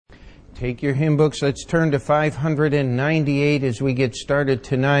Take your hymn books. Let's turn to 598 as we get started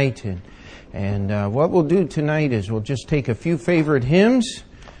tonight. And what we'll do tonight is we'll just take a few favorite hymns.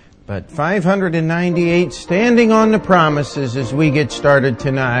 But 598, Standing on the Promises as we get started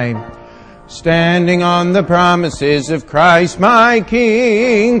tonight. Standing on the promises of Christ my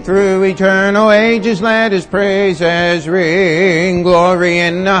King, through eternal ages let His praises ring. Glory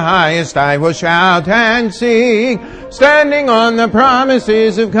in the highest I will shout and sing, standing on the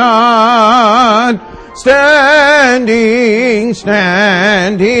promises of God. Standing,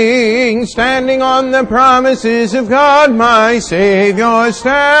 standing, standing on the promises of God my Savior.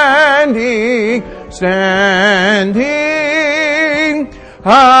 Standing, standing,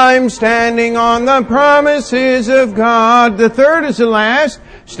 I'm standing on the promises of God. The third is the last.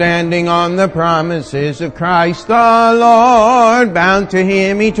 Standing on the promises of Christ the Lord, bound to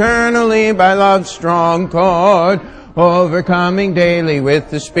Him eternally by love's strong cord, overcoming daily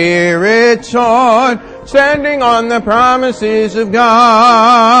with the Spirit's sword. Standing on the promises of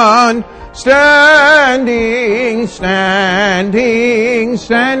God. Standing, standing,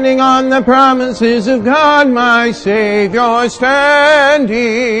 standing on the promises of God, my Savior.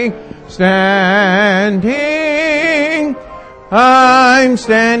 Standing, standing, I'm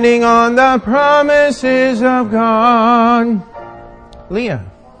standing on the promises of God. Leah,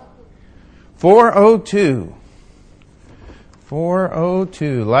 402.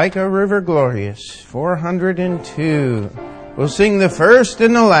 402, Like a River Glorious. 402. We'll sing the first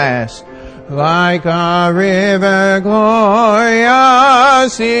and the last. Like a river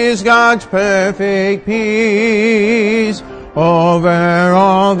glorious is God's perfect peace, over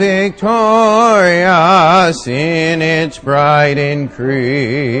all victorious in its bright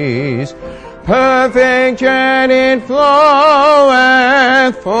increase. Perfect jet it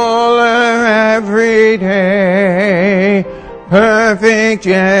floweth, fuller every day. Perfect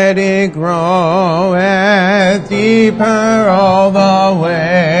jet it groweth, deeper all the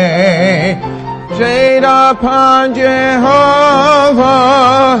way. Shade upon Jehovah,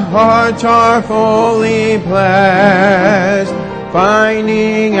 hearts are fully blessed,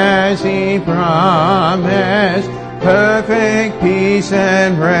 finding as He promised, perfect peace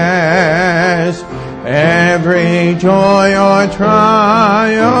and rest. Every joy or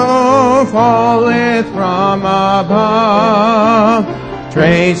triumph falleth from above,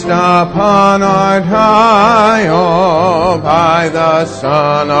 traced upon our triumph by the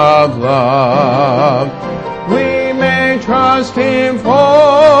Son of Love. We may trust Him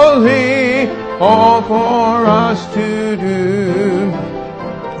fully, all for us to do.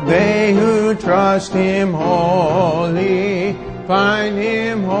 They who trust Him wholly find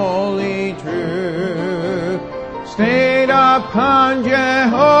Him wholly true. Stayed upon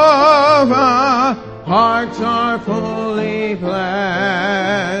Jehovah, hearts are fully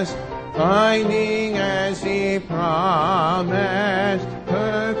blessed, finding as He promised,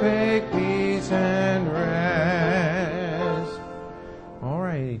 perfect peace and rest. All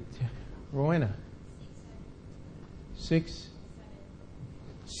right, Rowena.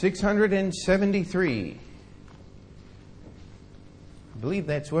 673. I believe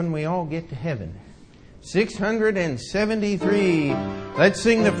that's when we all get to heaven. 673. Let's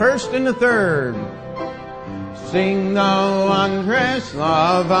sing the first and the third. Sing the wondrous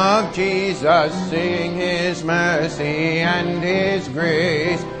love of Jesus. Sing His mercy and His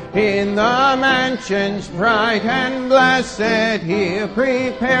grace. In the mansions bright and blessed, He'll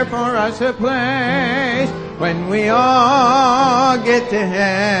prepare for us a place. When we all get to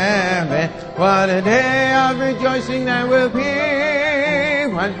heaven, what a day of rejoicing that will be.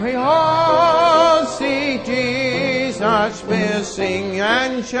 When we all see Jesus, we'll sing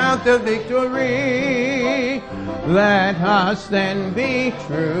and shout the victory. Let us then be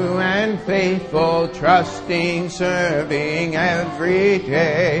true and faithful, trusting, serving every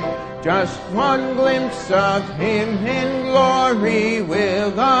day. Just one glimpse of Him in glory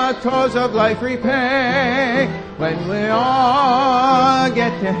will the toils of life repay. When we all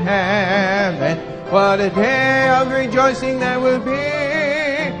get to heaven, what a day of rejoicing that will be.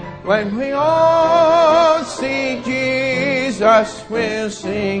 When we all see Jesus, we'll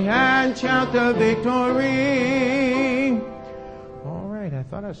sing and shout the victory. All right, I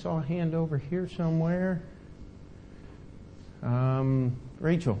thought I saw a hand over here somewhere.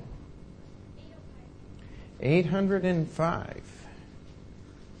 Rachel. 805.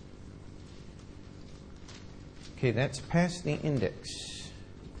 Okay, that's past the index.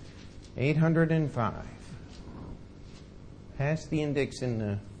 805. Past the index in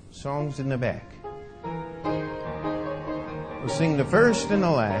the songs in the back. We'll sing the first and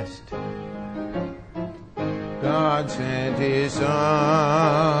the last. God sent His Son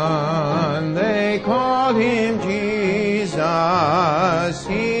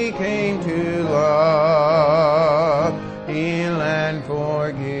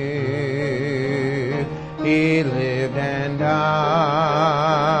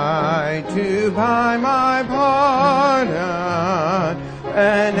buy my pardon.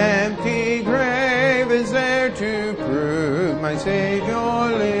 An empty grave is there to prove my Savior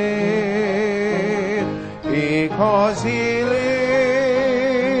lives. Because He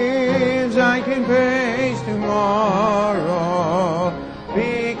lives, I can face tomorrow.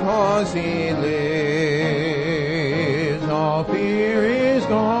 Because He lives, all fear is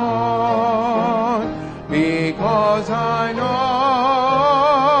gone. Because I know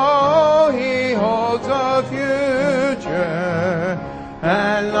He holds a future,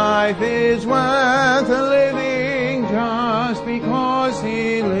 and life is worth a living just because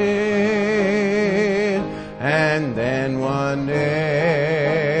He lives. And then one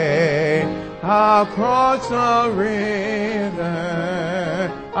day I'll cross the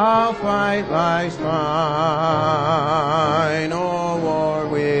river, I'll fight life's final war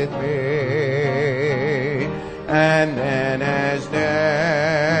with me. And then as death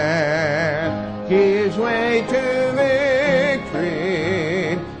gives way to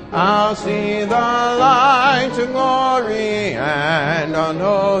victory, I'll see the light of glory, and I'll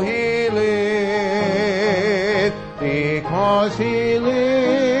know He lives. Because He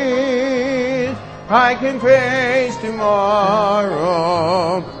lives, I can face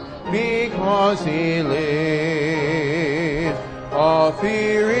tomorrow. Because He lives, all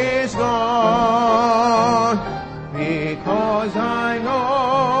fear is gone. Because I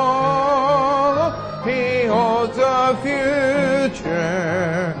know He holds a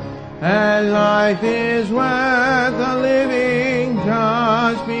future, and life is worth a living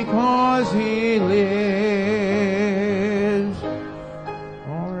just because He lives.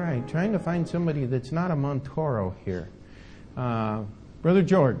 All right, trying to find somebody that's not a Montoro here. Brother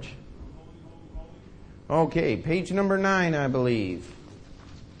George. Okay, page number 9, I believe.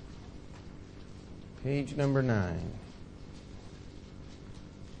 Page number 9.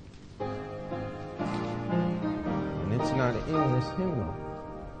 And it's not in this hymnal.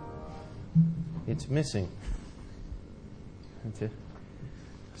 It's missing.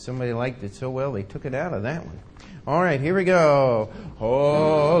 Somebody liked it so well they took it out of that one. All right, here we go.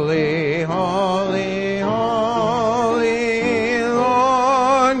 Holy, holy, holy,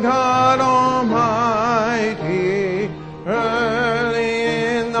 Lord God Almighty. Early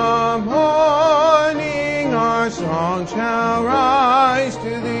in the morning our song shall rise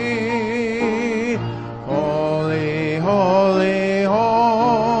to Thee. Holy, holy,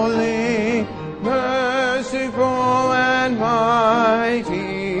 holy, merciful and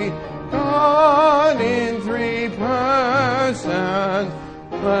mighty, God in 3 persons,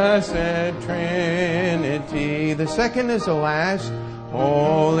 blessed Trinity. The second is the last.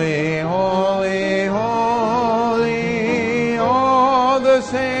 Holy, holy, holy, all the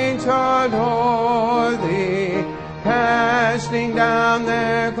saints adore Thee, casting down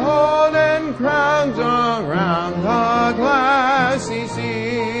their golden crowns around the glassy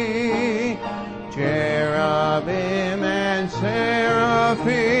sea. Cherubim and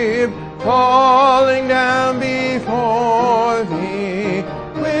seraphim falling down before Thee,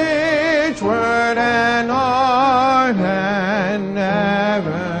 which word and art and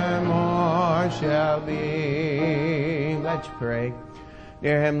evermore shall be. Let's pray.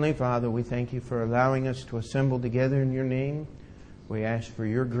 Dear Heavenly Father, we thank You for allowing us to assemble together in Your name. We ask for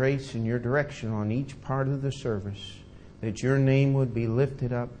Your grace and Your direction on each part of the service, that Your name would be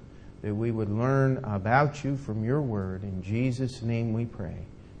lifted up, that we would learn about You from Your word. In Jesus' name we pray.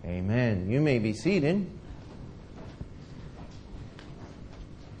 Amen. You may be seated.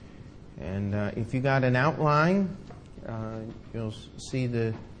 And if you got an outline, you'll see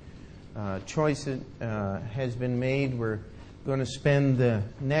the choice that has been made. We're going to spend the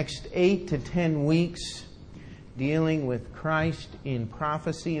next 8 to 10 weeks dealing with Christ in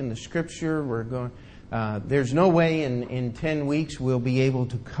prophecy in the Scripture. There's no way in 10 weeks we'll be able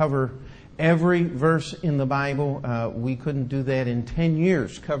to cover every verse in the Bible. We couldn't do that in 10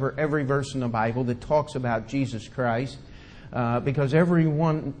 years, cover every verse in the Bible that talks about Jesus Christ, because every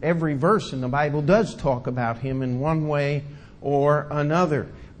verse in the Bible does talk about Him in one way or another.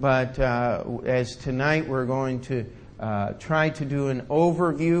 But as tonight we're going to try to do an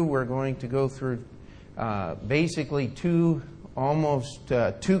overview, we're going to go through basically two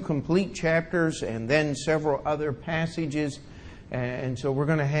complete chapters and then several other passages. And so we're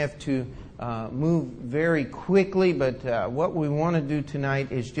going to have to move very quickly, but what we want to do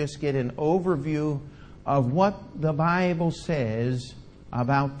tonight is just get an overview of what the Bible says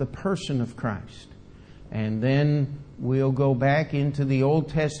about the person of Christ. And then we'll go back into the Old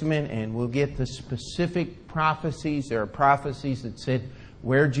Testament and we'll get the specific prophecies. There are prophecies that said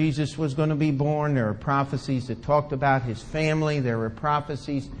where Jesus was going to be born. There are prophecies that talked about His family. There were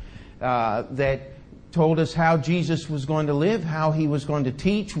prophecies that told us how Jesus was going to live, how He was going to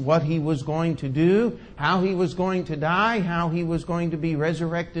teach, what He was going to do, how He was going to die, how He was going to be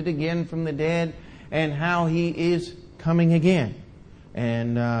resurrected again from the dead, and how He is coming again.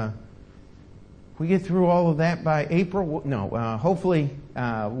 And we get through all of that by April. Hopefully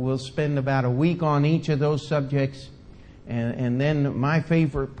we'll spend about a week on each of those subjects. And then my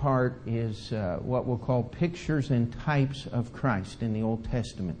favorite part is what we'll call pictures and types of Christ in the Old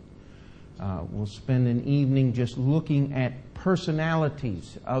Testament. We'll spend an evening just looking at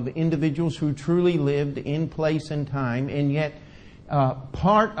personalities of individuals who truly lived in place and time, and yet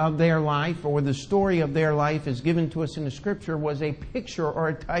part of their life, or the story of their life as given to us in the Scripture, was a picture or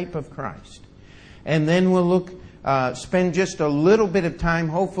a type of Christ. And then we'll spend just a little bit of time,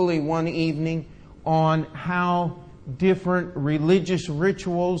 hopefully one evening, on how different religious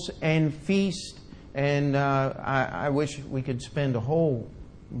rituals and feasts, and I wish we could spend a whole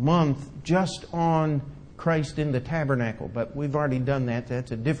month just on Christ in the tabernacle, but we've already done that.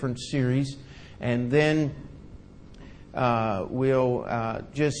 That's a different series. And then we'll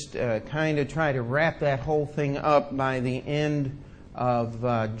just kind of try to wrap that whole thing up by the end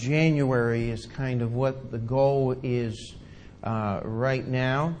of January is kind of what the goal is right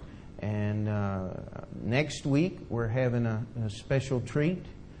now. And next week we're having a special treat.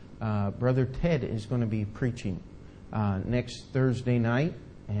 Brother Ted is going to be preaching next Thursday night,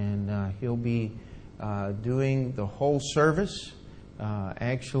 and he'll be doing the whole service.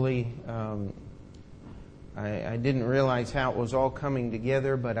 Actually, I didn't realize how it was all coming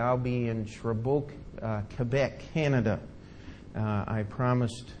together, but I'll be in Sherbrooke, Quebec, Canada. I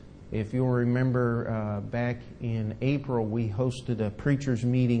promised, if you'll remember, back in April, we hosted a preachers'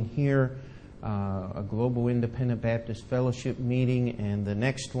 meeting here, a Global Independent Baptist Fellowship meeting, and the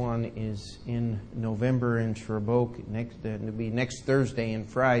next one is in November in Sherbrooke. It'll be next Thursday and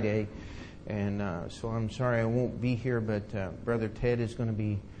Friday. And so I'm sorry I won't be here, but Brother Ted is going to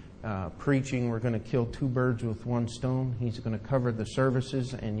be preaching. We're going to kill two birds with one stone. He's going to cover the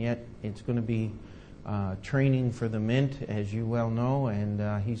services, and yet it's going to be training for the Mint, as you well know,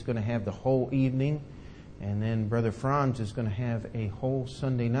 and he's going to have the whole evening. And then Brother Franz is going to have a whole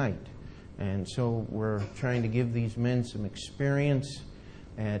Sunday night. And so we're trying to give these men some experience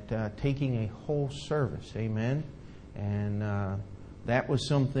at taking a whole service. Amen. And that was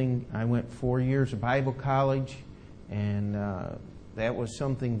something, I went 4 years of Bible college, and that was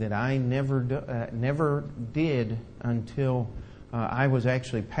something that I never did until I was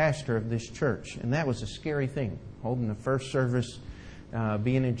actually pastor of this church. And that was a scary thing, holding the first service,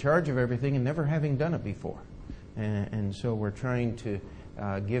 being in charge of everything and never having done it before. And so we're trying to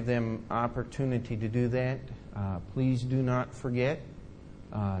give them opportunity to do that. Please do not forget,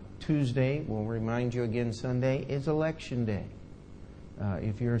 Tuesday, we'll remind you again Sunday, is Election Day.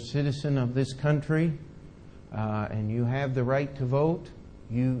 If you're a citizen of this country and you have the right to vote,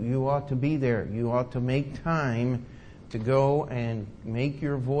 you ought to be there. You ought to make time to go and make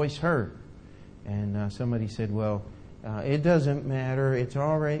your voice heard. And somebody said, well, it doesn't matter. It's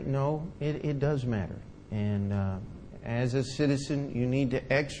all right. No, it does matter. And as a citizen, you need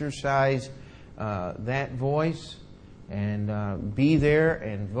to exercise that voice and be there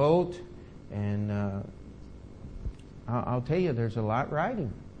and vote. And I'll tell you, there's a lot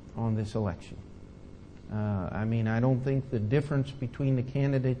riding on this election. I don't think the difference between the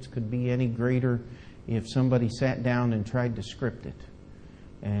candidates could be any greater if somebody sat down and tried to script it.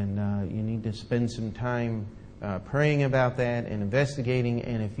 And you need to spend some time praying about that and investigating.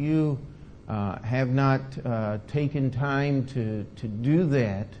 And if you have not taken time to do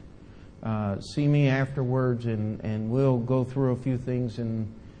that, see me afterwards, and we'll go through a few things.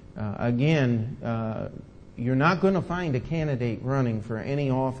 And again, you're not going to find a candidate running for any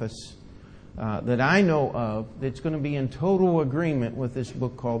office that I know of that's going to be in total agreement with this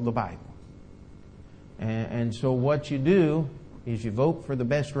book called the Bible. And so what you do is you vote for the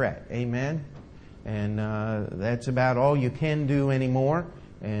best rat. Amen? And that's about all you can do anymore.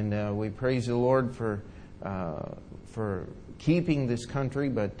 And we praise the Lord for keeping this country.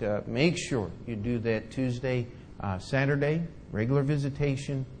 But make sure you do that Tuesday, Saturday, regular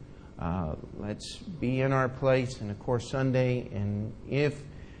visitation. Let's be in our place. And, of course, Sunday. And if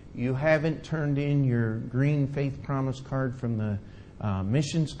you haven't turned in your green faith promise card from the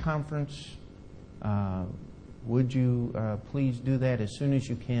missions conference, would you please do that as soon as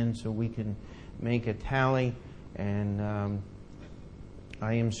you can so we can make a tally. And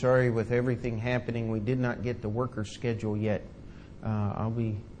I am sorry, with everything happening, we did not get the worker schedule yet. I'll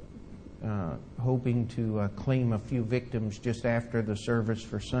be hoping to claim a few victims just after the service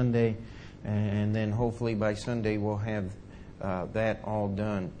for Sunday, and then hopefully by Sunday we'll have that all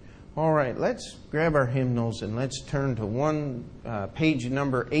done. All right, let's grab our hymnals and let's turn to page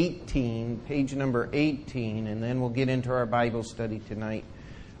number 18, and then we'll get into our Bible study tonight.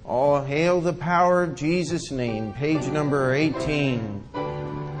 All hail the power of Jesus' name, page number 18.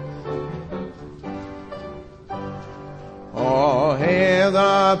 All hail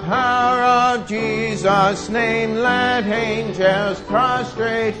the power of Jesus' name, let angels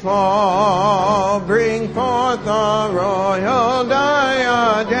prostrate fall. Bring forth the royal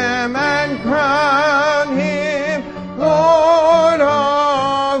diadem and crown Him Lord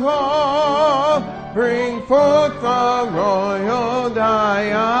of all. Bring forth the royal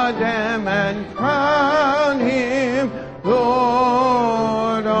diadem and crown Him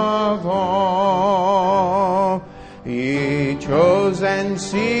Lord of all. Ye chosen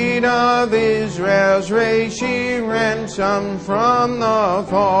seed of Israel's race, ye ransomed from the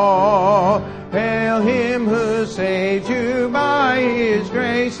fall. Hail Him who saved you by His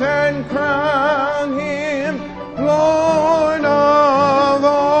grace, and crown Him Lord of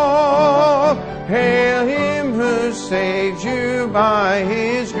all. Hail Him who saved you by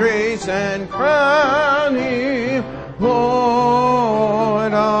His grace, and crown Him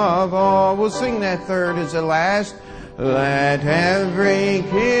Lord of all. We'll sing that third as the last. Let every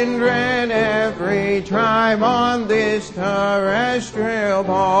kindred, every tribe on this terrestrial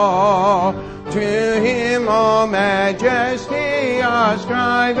ball to Him all majesty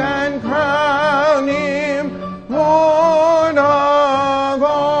ascribe, and crown Him Lord of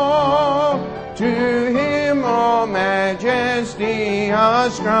all. To Him all majesty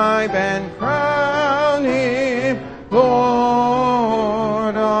ascribe, and crown Him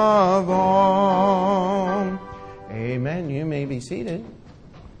Lord of all. Amen. You may be seated.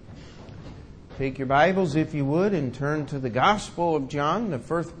 Take your Bibles, if you would, and turn to the Gospel of John, the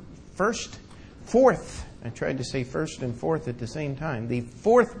fourth. I tried to say first and fourth at the same time. The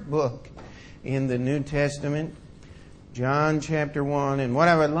fourth book in the New Testament, John chapter 1. And what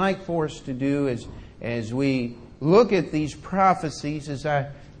I would like for us to do is, as we look at these prophecies, is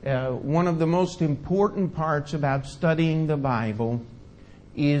one of the most important parts about studying the Bible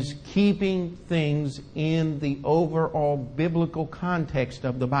is keeping things in the overall biblical context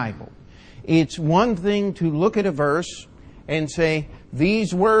of the Bible. It's one thing to look at a verse and say,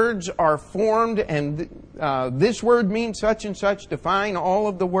 these words are formed and this word means such and such. Define all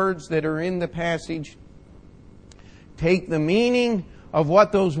of the words that are in the passage. Take the meaning of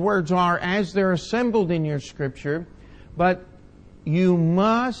what those words are as they're assembled in your Scripture. But you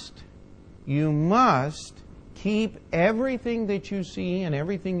must keep everything that you see and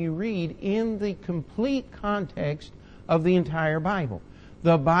everything you read in the complete context of the entire Bible.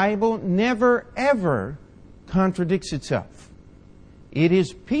 The Bible never, ever contradicts itself. It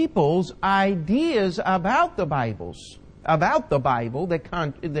is people's ideas about the Bible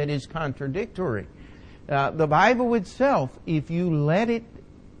that is contradictory. The Bible itself, if you let it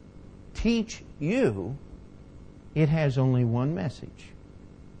teach you, it has only one message.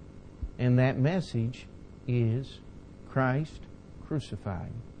 And that message is Christ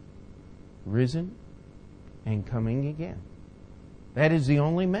crucified, risen, and coming again. That is the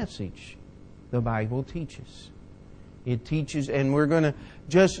only message the Bible teaches. It teaches, and we're going to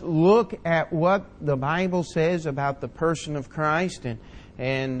just look at what the Bible says about the person of Christ.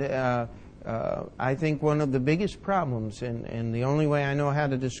 And I think one of the biggest problems, and the only way I know how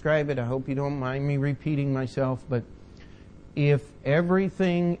to describe it, I hope you don't mind me repeating myself, but if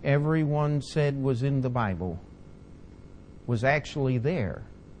everything everyone said was in the Bible was actually there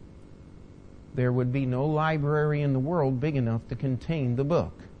would be no library in the world big enough to contain the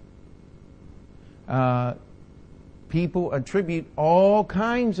book. People attribute all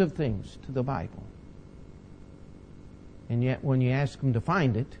kinds of things to the Bible. And yet when you ask them to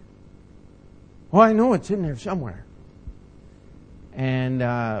find it, well, I know it's in there somewhere. And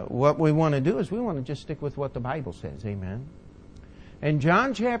what we want to do is we want to just stick with what the Bible says. Amen. In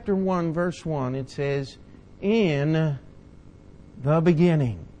John chapter 1, verse 1, it says, in the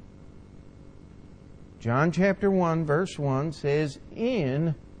beginning. John chapter 1, verse 1 says,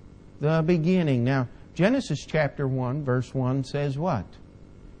 in the beginning. Now, Genesis chapter 1, verse 1 says what?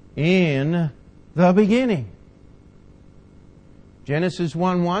 In the beginning. Genesis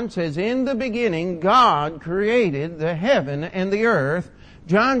 1:1 says, in the beginning God created the heaven and the earth.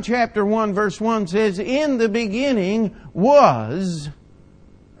 John chapter 1 verse 1 says, in the beginning was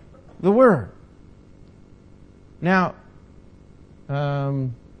the Word. Now,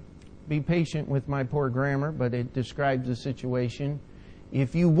 be patient with my poor grammar, but it describes the situation.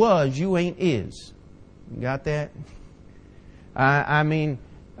 If you was, you ain't is. You got that?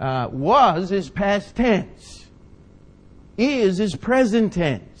 Was is past tense. Is present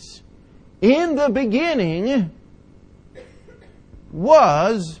tense. In the beginning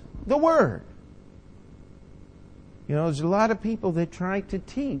was the Word. You know, there's a lot of people that try to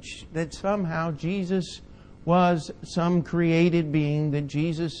teach that somehow Jesus was some created being, that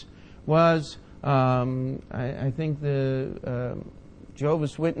Jesus was, I think the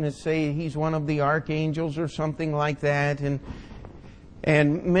Jehovah's Witnesses say he's one of the archangels or something like that.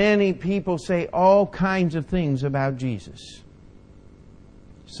 And many people say all kinds of things about Jesus.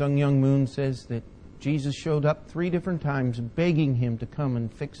 Sung Young Moon says that Jesus showed up 3 different times begging him to come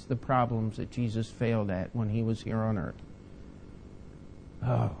and fix the problems that Jesus failed at when he was here on earth.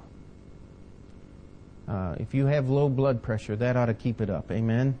 If you have low blood pressure, that ought to keep it up.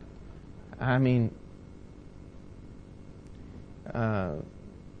 Amen? I mean,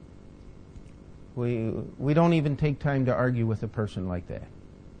 we don't even take time to argue with a person like that.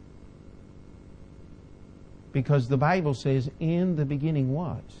 Because the Bible says, in the beginning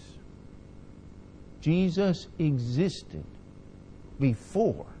was. Jesus existed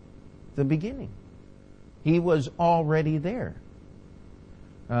before the beginning. He was already there.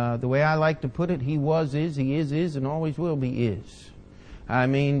 The way I like to put it, He was, is, He is, and always will be is. I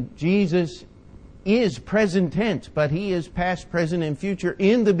mean, Jesus is present tense, but He is past, present, and future.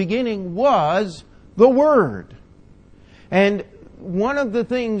 In the beginning was the Word. And one of the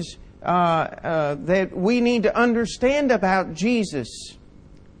things that we need to understand about Jesus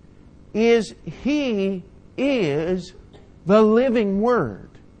is He is the living Word.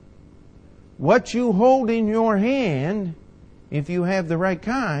 What you hold in your hand, if you have the right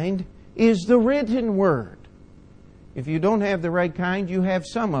kind, is the written Word. If you don't have the right kind, you have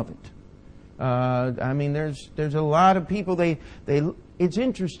some of it. I mean, there's a lot of people, it's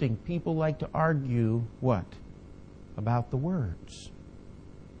interesting. People like to argue what? About the words.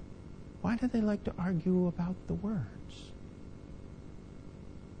 Why do they like to argue about the words?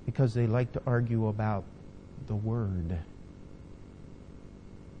 Because they like to argue about the Word.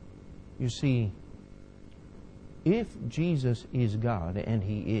 You see, if Jesus is God, and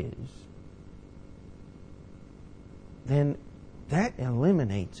He is, then that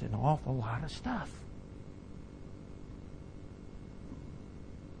eliminates an awful lot of stuff.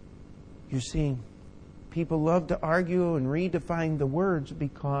 You see, people love to argue and redefine the words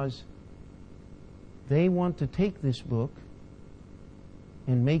because they want to take this book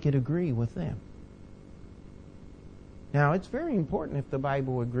and make it agree with them. Now, it's very important if the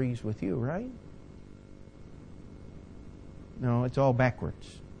Bible agrees with you, right? No, it's all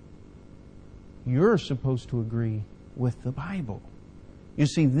backwards. You're supposed to agree with the Bible. You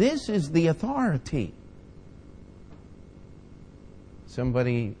see, this is the authority. Some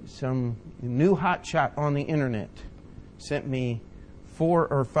new hotshot on the internet sent me 4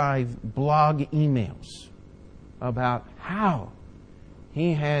 or 5 blog emails about how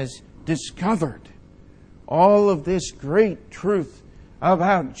he has discovered all of this great truth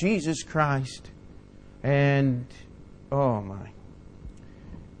about Jesus Christ. And, oh my,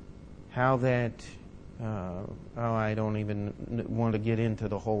 how that, I don't even want to get into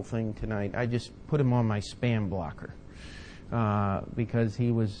the whole thing tonight. I just put him on my spam blocker because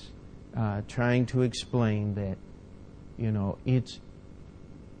he was trying to explain that,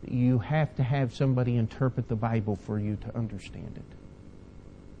 you have to have somebody interpret the Bible for you to understand it.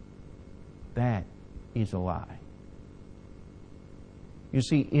 That is a lie. You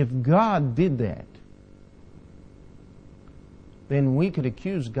see, if God did that, then we could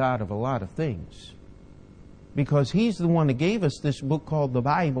accuse God of a lot of things. Because He's the one that gave us this book called the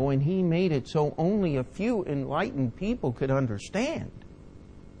Bible, and He made it so only a few enlightened people could understand.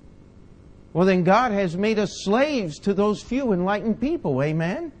 Well, then God has made us slaves to those few enlightened people.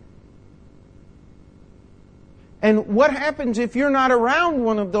 Amen? And what happens if you're not around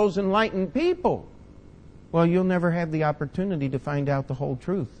one of those enlightened people? Well, you'll never have the opportunity to find out the whole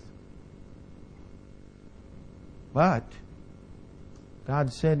truth. But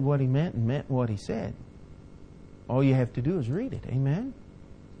God said what He meant and meant what He said. All you have to do is read it. Amen?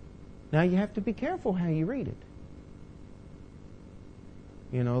 Now you have to be careful how you read it.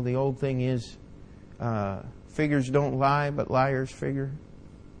 The old thing is, figures don't lie, but liars figure.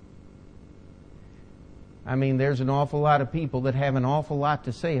 I mean, there's an awful lot of people that have an awful lot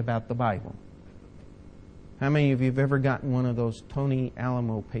to say about the Bible. How many of you have ever gotten one of those Tony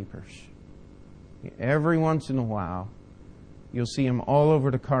Alamo papers? Every once in a while, you'll see them all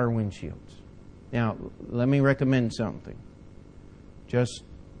over the car windshields. Now, let me recommend something. Just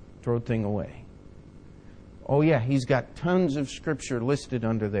throw the thing away. Oh yeah, he's got tons of scripture listed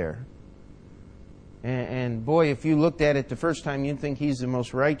under there. And boy, if you looked at it the first time, you'd think he's the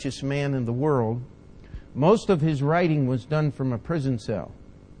most righteous man in the world. Most of his writing was done from a prison cell.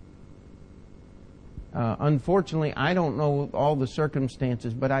 Unfortunately, I don't know all the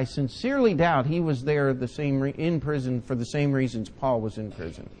circumstances, but I sincerely doubt he was there in prison for the same reasons Paul was in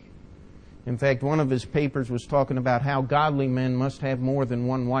prison. In fact, one of his papers was talking about how godly men must have more than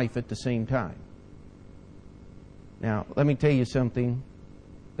one wife at the same time. Now, let me tell you something.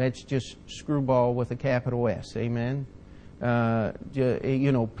 That's just screwball with a capital S. Amen?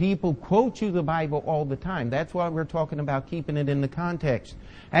 People quote you the Bible all the time. That's why we're talking about keeping it in the context.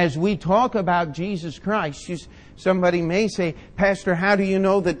 As we talk about Jesus Christ, somebody may say, Pastor, how do you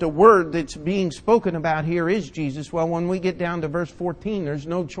know that the word that's being spoken about here is Jesus? Well, when we get down to verse 14, there's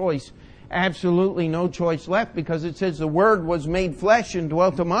no choice, absolutely no choice left, because it says the Word was made flesh and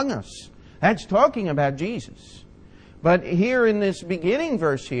dwelt among us. That's talking about Jesus. But here in this beginning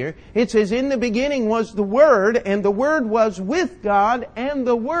verse here, it says, in the beginning was the Word, and the Word was with God, and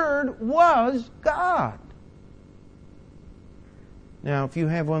the Word was God. Now, if you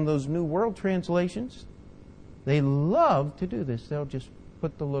have one of those New World Translations, they love to do this. They'll just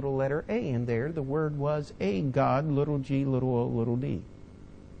put the little letter A in there. The Word was a God, little g, little o, little d.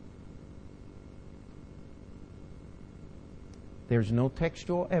 There's no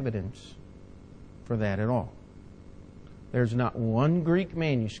textual evidence for that at all. There's not one Greek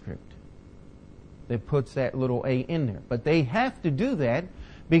manuscript that puts that little A in there. But they have to do that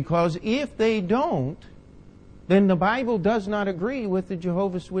because if they don't, then the Bible does not agree with the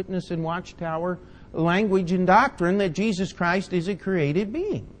Jehovah's Witness and Watchtower language and doctrine that Jesus Christ is a created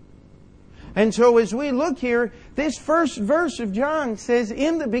being. And so as we look here, this first verse of John says,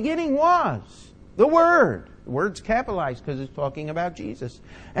 in the beginning was the Word. The word's capitalized because it's talking about Jesus.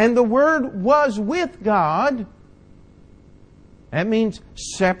 And the Word was with God. That means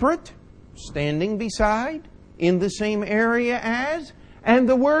separate, standing beside, in the same area as, and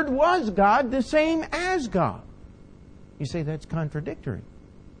the Word was God, the same as God. You say that's contradictory.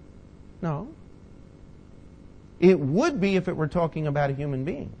 No. It would be if it were talking about a human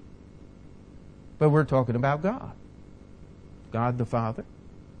being. But we're talking about God. God the Father,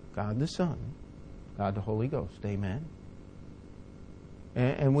 God the Son, God the Holy Ghost. Amen.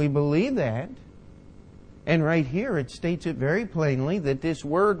 And we believe that. And right here it states it very plainly that this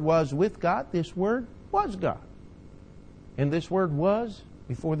Word was with God. This Word was God. And this Word was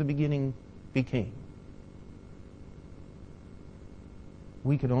before the beginning became.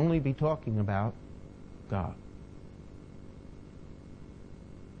 We could only be talking about God.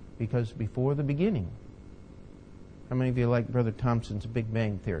 Because before the beginning, how many of you like Brother Thompson's Big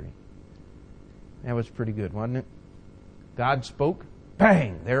Bang Theory? That was pretty good, wasn't it? God spoke,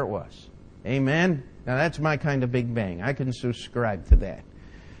 bang, there it was. Amen? Now that's my kind of Big Bang. I can subscribe to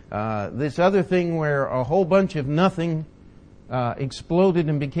that. This other thing where a whole bunch of nothing exploded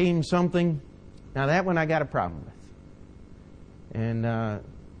and became something, now that one I got a problem with. And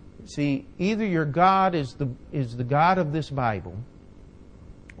see, either your God is the God of this Bible,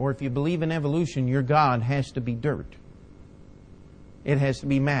 or if you believe in evolution, your God has to be dirt. It has to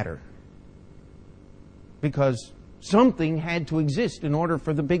be matter. Because something had to exist in order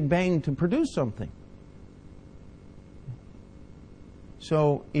for the Big Bang to produce something.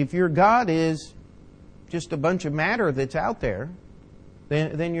 So if your God is just a bunch of matter that's out there,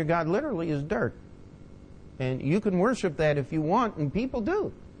 then your God literally is dirt. And you can worship that if you want, and people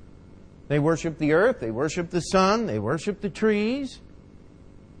do. They worship the earth, they worship the sun, they worship the trees.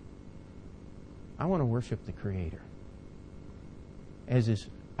 I want to worship the Creator, as is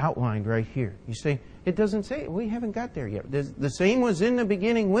outlined right here. You say, it doesn't say it. We haven't got there yet. The same was in the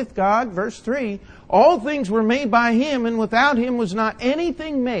beginning with God, verse 3. All things were made by Him, and without Him was not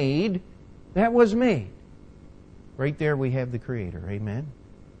anything made that was made. Right there we have the Creator. Amen.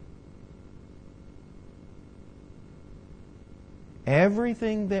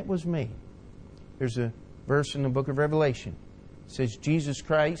 Everything that was made. There's a verse in the book of Revelation. It says, Jesus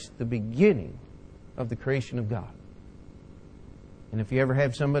Christ, the beginning of the creation of God. And if you ever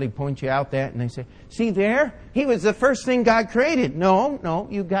have somebody point you out that and they say, see there, He was the first thing God created. No,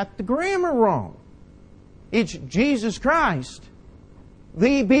 you got the grammar wrong. It's Jesus Christ,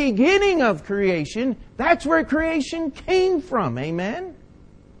 the beginning of creation. That's where creation came from. Amen?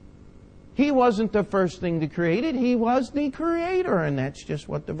 He wasn't the first thing to create it. He was the Creator. And that's just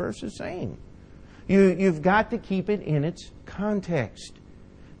what the verse is saying. You've got to keep it in its context.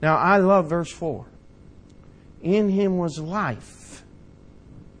 Now, I love verse 4. In Him was life,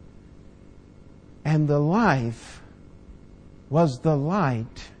 and the life was the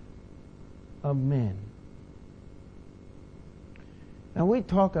light of men. Now we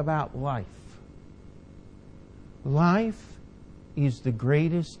talk about life. Life is the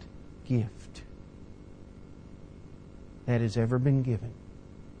greatest gift that has ever been given.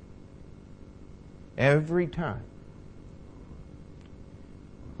 Every time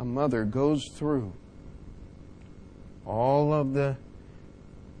a mother goes through all of the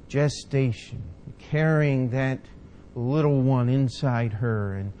gestation, carrying that little one inside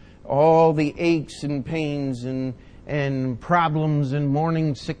her, and all the aches and pains and problems and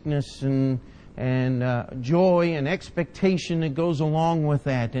morning sickness and joy and expectation that goes along with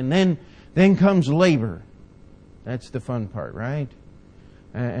that. And then comes labor. That's the fun part, right?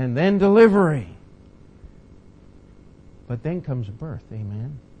 And then delivery. But then comes birth,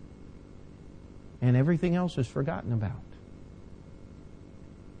 amen? And everything else is forgotten about.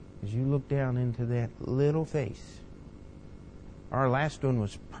 As you look down into that little face. Our last one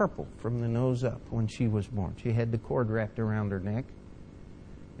was purple from the nose up when she was born. She had the cord wrapped around her neck.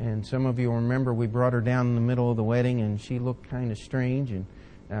 And some of you remember we brought her down in the middle of the wedding, and she looked kind of strange and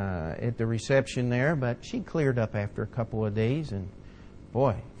at the reception there. But she cleared up after a couple of days, and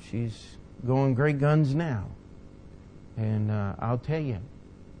boy, she's going great guns now. And I'll tell you,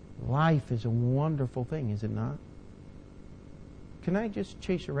 life is a wonderful thing, is it not? Can I just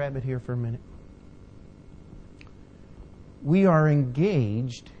chase a rabbit here for a minute? We are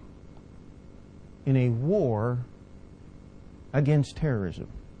engaged in a war against terrorism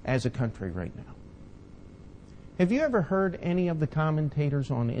as a country right now. Have you ever heard any of the commentators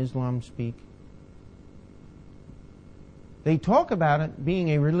on Islam speak? They talk about it being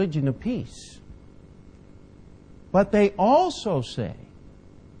a religion of peace. But they also say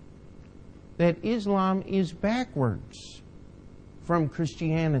that Islam is backwards from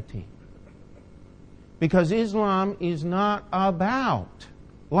Christianity. Because Islam is not about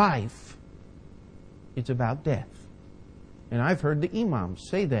life. It's about death. And I've heard the imams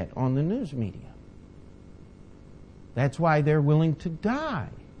say that on the news media. That's why they're willing to die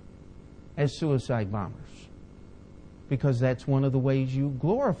as suicide bombers. Because that's one of the ways you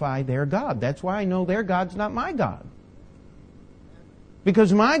glorify their God. That's why I know their God's not my God.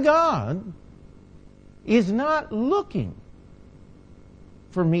 Because my God is not looking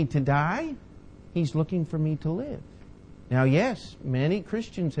for me to die. He's looking for me to live. Now, yes, many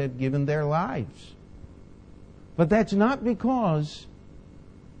Christians have given their lives. But that's not because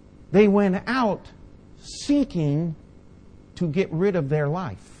they went out seeking to get rid of their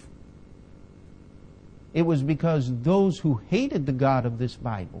life. It was because those who hated the God of this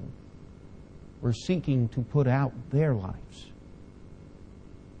Bible were seeking to put out their lives.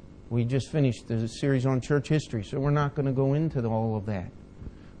 We just finished the series on church history, so we're not going to go into all of that.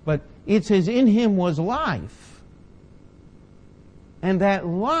 But it says, in Him was life, and that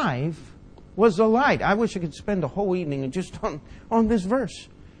life was the light. I wish I could spend a whole evening just on this verse.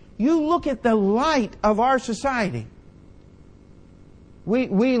 You look at the light of our society.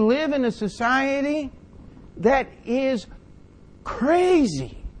 We live in a society that is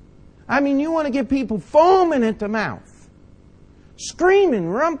crazy. I mean, you want to get people foaming at the mouth,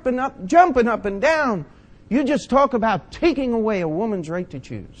 screaming, jumping up and down. You just talk about taking away a woman's right to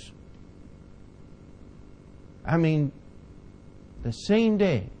choose. I mean, the same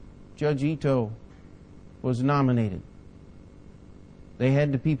day Judge Ito was nominated, they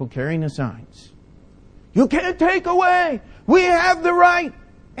had the people carrying the signs. You can't take away. We have the right.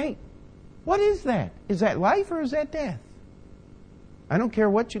 Hey, what is that? Is that life or is that death? I don't care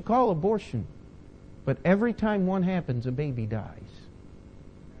what you call abortion, but every time one happens, a baby dies.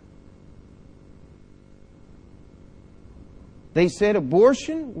 They said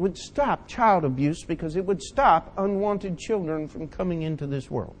abortion would stop child abuse because it would stop unwanted children from coming into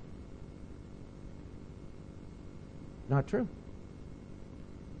this world. Not true.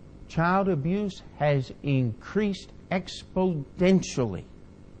 Child abuse has increased exponentially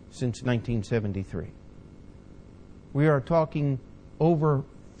since 1973. We are talking over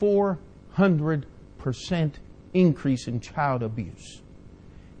 400% increase in child abuse.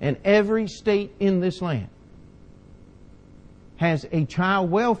 And every state in this land has a child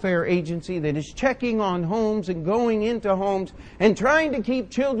welfare agency that is checking on homes and going into homes and trying to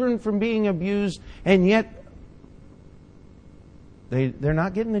keep children from being abused, and yet they're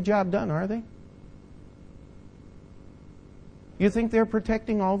not getting the job done, are they? You think they're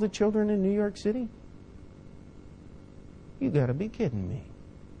protecting all the children in New York City? You got to be kidding me.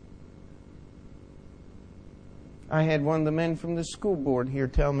 I had one of the men from the school board here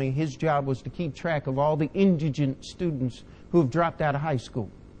tell me his job was to keep track of all the indigent students who have dropped out of high school.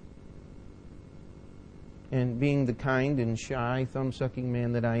 And being the kind and shy, thumb-sucking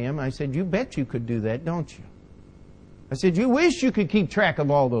man that I am, I said, you bet you could do that, don't you? I said, you wish you could keep track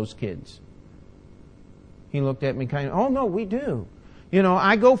of all those kids. He looked at me kind of, oh no, we do. You know,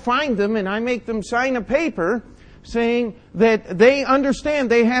 I go find them and I make them sign a paper saying that they understand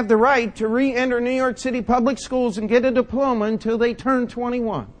they have the right to re-enter New York City public schools and get a diploma until they turn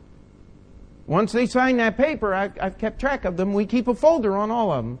 21. Once they sign that paper, I've kept track of them. We keep a folder on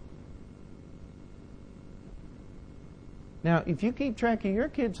all of them. Now, if you keep track of your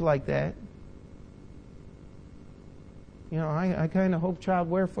kids like that, I kind of hope child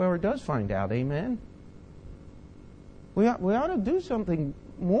welfare does find out. Amen? We ought to do something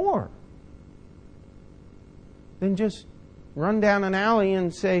more than just run down an alley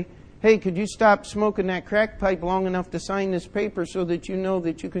and say, hey, could you stop smoking that crack pipe long enough to sign this paper so that you know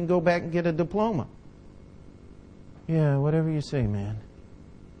that you can go back and get a diploma? Yeah, whatever you say, man.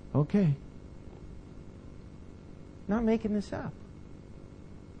 Okay. Not making this up.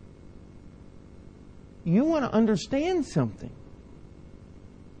 You want to understand something.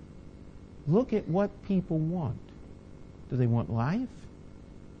 Look at what people want. Do they want life?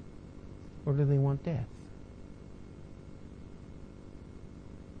 Or do they want death?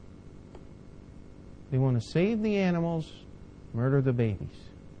 They want to save the animals, murder the babies.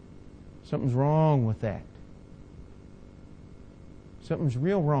 Something's wrong with that. Something's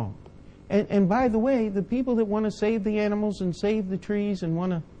real wrong. And by the way, the people that want to save the animals and save the trees and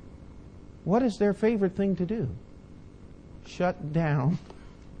want to... What is their favorite thing to do? Shut down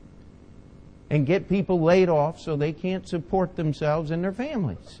and get people laid off so they can't support themselves and their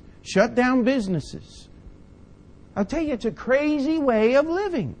families. Shut down businesses. I'll tell you, it's a crazy way of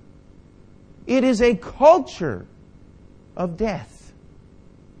living. It is a culture of death.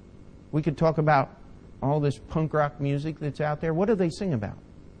 We could talk about all this punk rock music that's out there. What do they sing about?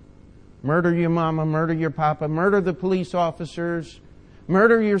 Murder your mama, murder your papa, murder the police officers,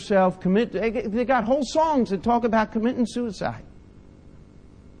 murder yourself, they got whole songs that talk about committing suicide.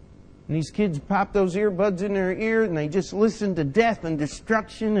 And these kids pop those earbuds in their ear and they just listen to death and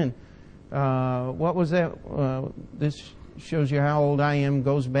destruction. And what was that? This shows you how old I am,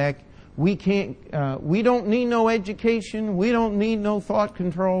 goes back. We don't need no education. We don't need no thought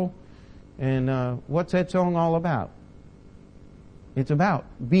control. And what's that song all about? It's about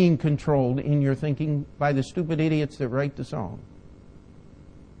being controlled in your thinking by the stupid idiots that write the song.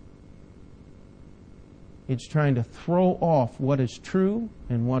 It's trying to throw off what is true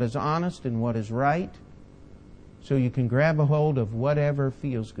and what is honest and what is right so you can grab a hold of whatever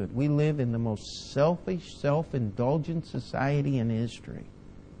feels good. We live in the most selfish, self-indulgent society in history.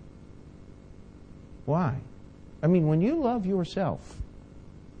 Why? I mean, when you love yourself,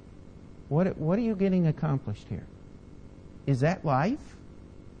 what are you getting accomplished here? Is that life?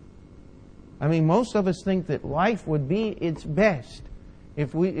 I mean, most of us think that life would be its best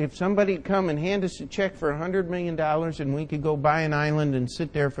if somebody would come and hand us a check for $100 million and we could go buy an island and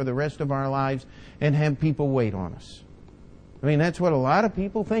sit there for the rest of our lives and have people wait on us. I mean, that's what a lot of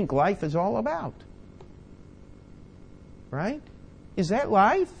people think life is all about. Right? Is that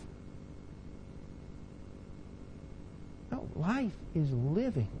life? No, life is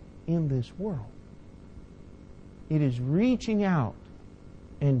living in this world. It is reaching out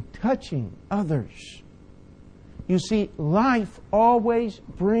and touching others. You see, life always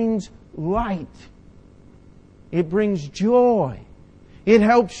brings light. It brings joy. It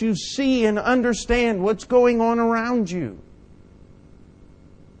helps you see and understand what's going on around you.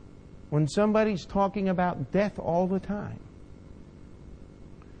 When somebody's talking about death all the time,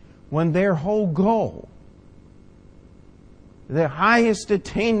 when their whole goal, the highest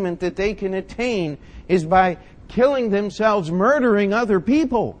attainment that they can attain is by killing themselves, murdering other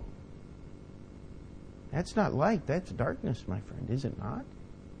people. That's not light, that's darkness, my friend, is it not?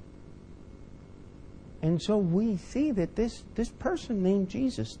 And so we see that this person named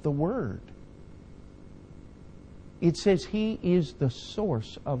Jesus, the Word, it says He is the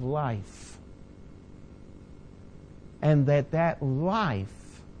source of life. And that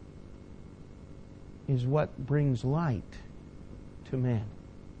life is what brings light to men.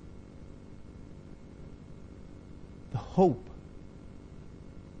 The hope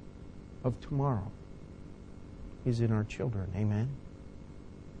of tomorrow is in our children. Amen?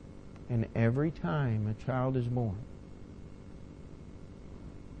 And every time a child is born,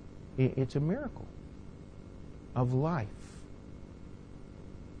 it's a miracle of life.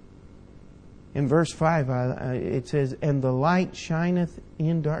 In verse 5, it says, "And the light shineth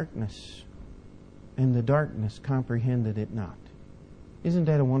in darkness, and the darkness comprehended it not." Isn't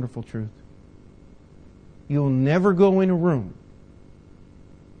that a wonderful truth? You'll never go in a room,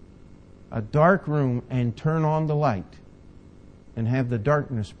 a dark room, and turn on the light and have the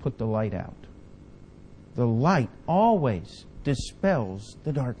darkness put the light out. The light always dispels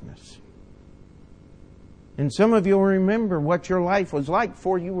the darkness. And some of you will remember what your life was like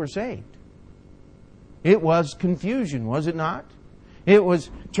before you were saved. It was confusion, was it not? It was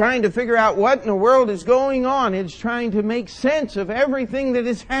trying to figure out what in the world is going on. It's trying to make sense of everything that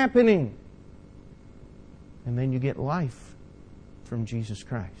is happening. And then you get life from Jesus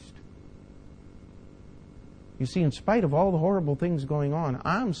Christ. You see, in spite of all the horrible things going on,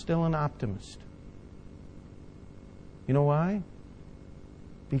 I'm still an optimist. You know why?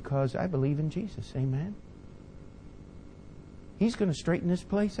 Because I believe in Jesus. Amen? He's going to straighten this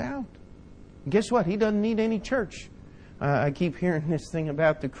place out. And guess what? He doesn't need any church. I keep hearing this thing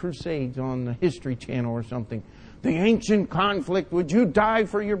about the Crusades on the History Channel or something. The ancient conflict, would you die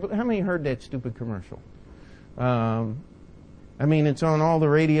for your... How many heard that stupid commercial? It's on all the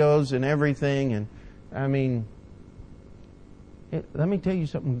radios and everything. And let me tell you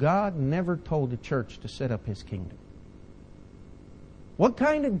something. God never told the church to set up His kingdom. What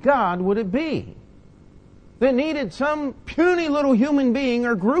kind of God would it be that needed some puny little human being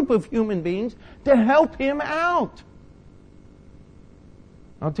or group of human beings to help Him out?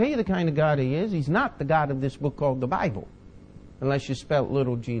 I'll tell you the kind of God He is. He's not the God of this book called the Bible. Unless you spell it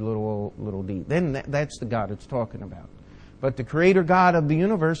little g, little o, little d. Then that's the God it's talking about. But the Creator God of the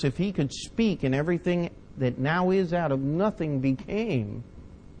universe, if He could speak and everything that now is out of nothing became,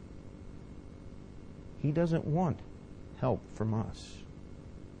 He doesn't want help from us.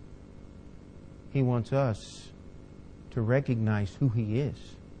 He wants us to recognize who He is.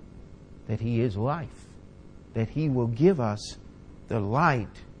 That He is life. That He will give us the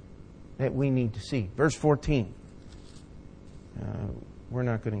light that we need to see. Verse 14. We're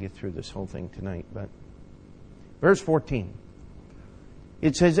not going to get through this whole thing tonight, but verse 14.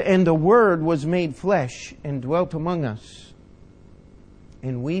 It says, "And the Word was made flesh and dwelt among us,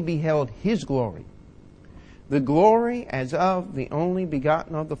 and we beheld His glory, the glory as of the only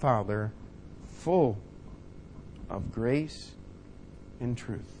begotten of the Father, full of grace and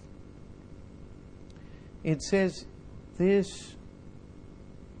truth." It says this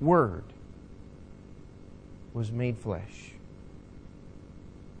Word was made flesh.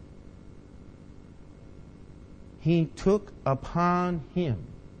 He took upon Him.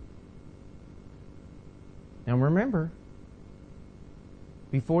 Now remember,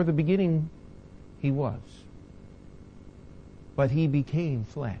 before the beginning He was. But He became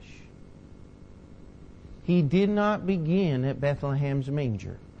flesh. He did not begin at Bethlehem's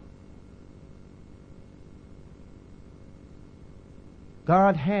manger.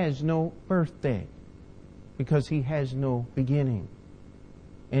 God has no birthday because He has no beginning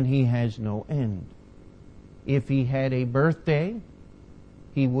and He has no end. If He had a birthday,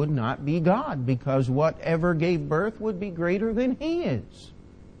 He would not be God, because whatever gave birth would be greater than He is.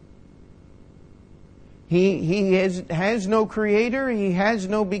 He has no creator, He has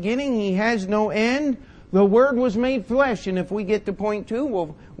no beginning, He has no end. The Word was made flesh, and if we get to point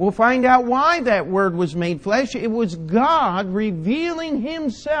 2, we'll find out why that Word was made flesh. It was God revealing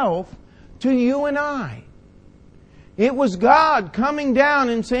Himself to you and I. It was God coming down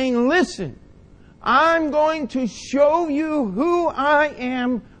and saying, listen, I'm going to show you who I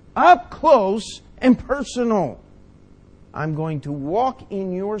am up close and personal. I'm going to walk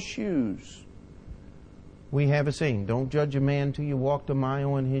in your shoes. We have a saying, don't judge a man till you walked a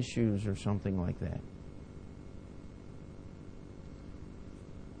mile in his shoes, or something like that.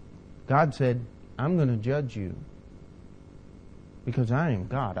 God said, I'm going to judge you because I am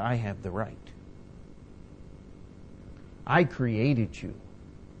God. I have the right. I created you.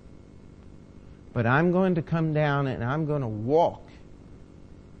 But I'm going to come down and I'm going to walk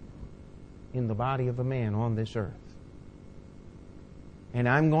in the body of a man on this earth. And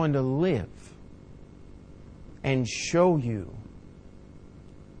I'm going to live and show you.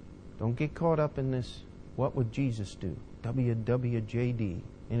 Don't get caught up in this, what would Jesus do? WWJD.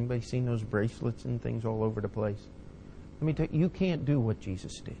 Anybody seen those bracelets and things all over the place? Let me tell you, you can't do what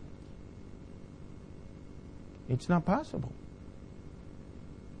Jesus did. It's not possible.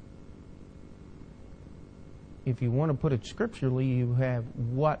 If you want to put it scripturally, you have,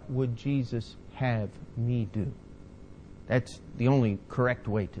 what would Jesus have me do? That's the only correct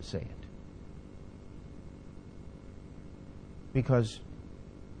way to say it. Because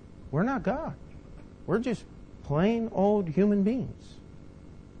we're not God. We're just plain old human beings.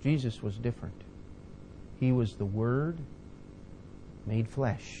 Jesus was different. He was the Word made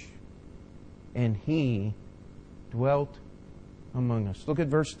flesh. And He dwelt among us. Look at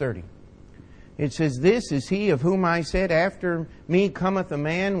verse 30. It says, this is He of whom I said, after me cometh a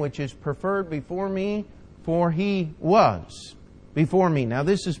man which is preferred before me, for He was before me. Now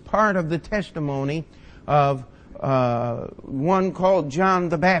this is part of the testimony of one called John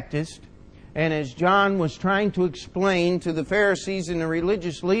the Baptist. And as John was trying to explain to the Pharisees and the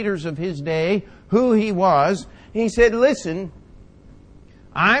religious leaders of his day who he was, he said, listen,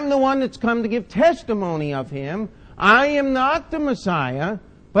 I'm the one that's come to give testimony of him. I am not the Messiah,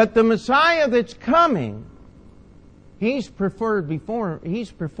 but the Messiah that's coming, He's preferred before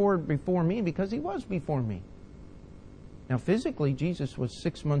me because He was before me. Now physically, Jesus was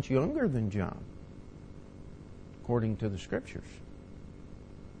 6 months younger than John, according to the Scriptures.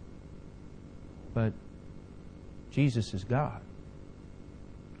 But Jesus is God.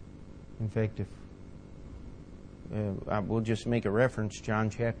 In fact, if I will just make a reference, John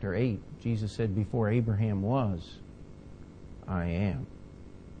chapter 8, Jesus said, before Abraham was, I am.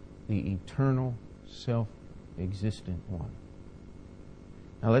 The eternal, self-existent one.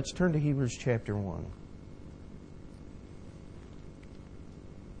 Now let's turn to Hebrews chapter 1.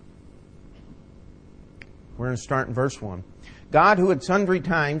 We're going to start in verse 1. God, who at sundry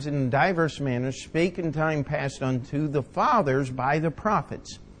times and in diverse manners spake in time past unto the fathers by the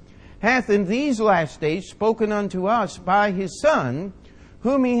prophets, hath in these last days spoken unto us by His Son,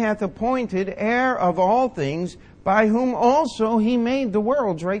 whom He hath appointed heir of all things, by whom also He made the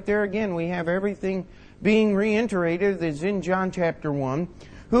worlds. Right there again, we have everything being reiterated as in John chapter 1.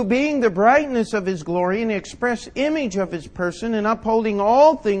 Who being the brightness of His glory and the express image of His person, and upholding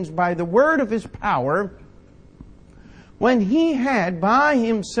all things by the word of His power, when He had by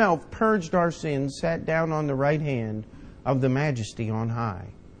Himself purged our sins, sat down on the right hand of the Majesty on high,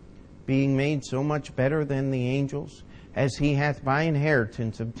 being made so much better than the angels, as He hath by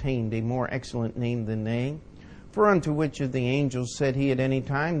inheritance obtained a more excellent name than they. For unto which of the angels said He at any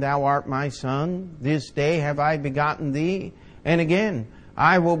time, Thou art my Son, this day have I begotten thee? And again,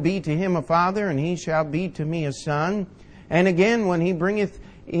 I will be to him a father, and he shall be to me a son. And again, when He bringeth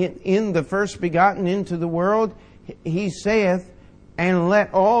in the first begotten into the world, He saith, And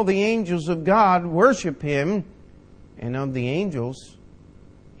let all the angels of God worship Him. And of the angels,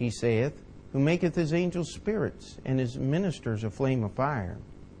 He saith, Who maketh His angels spirits, and His ministers a flame of fire.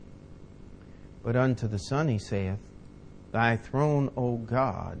 But unto the Son He saith, Thy throne, O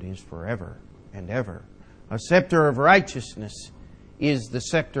God, is forever and ever. A scepter of righteousness is the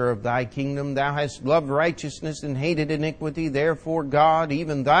scepter of Thy kingdom. Thou hast loved righteousness and hated iniquity. Therefore God,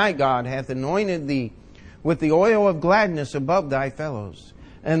 even Thy God, hath anointed Thee with the oil of gladness above Thy fellows.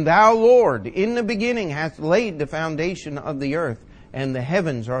 And Thou, Lord, in the beginning hast laid the foundation of the earth, and the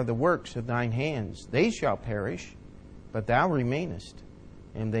heavens are the works of Thine hands. They shall perish, but Thou remainest.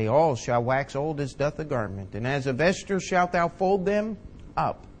 And they all shall wax old as doth a garment. And as a vesture shalt Thou fold them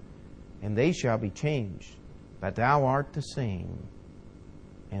up, and they shall be changed. But Thou art the same,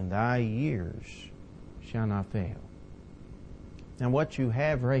 and Thy years shall not fail. Now what you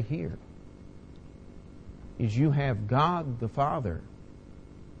have right here is you have God the Father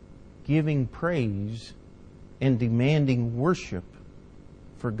giving praise and demanding worship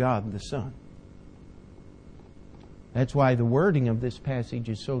for God the Son. That's why the wording of this passage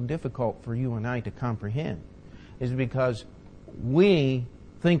is so difficult for you and I to comprehend, is because we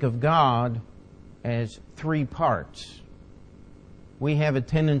think of God as three parts. We have a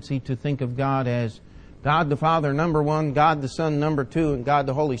tendency to think of God as God the Father, number one, God the Son, number two, and God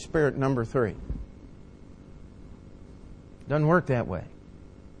the Holy Spirit, number three. Doesn't work that way.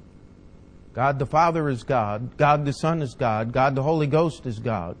 God the Father is God, God the Son is God, God the Holy Ghost is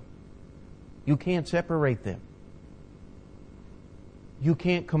God. You can't separate them. You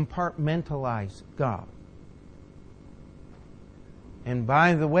can't compartmentalize God. And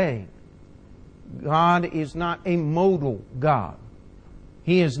by the way, God is not a modal God.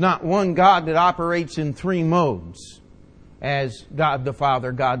 He is not one God that operates in three modes as God the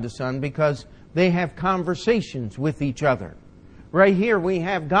Father, God the Son, because they have conversations with each other. Right here we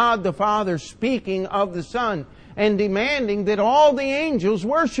have God the Father speaking of the Son and demanding that all the angels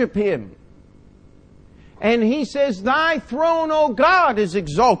worship Him. And He says, Thy throne, O God, is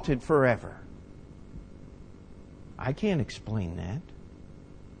exalted forever. I can't explain that.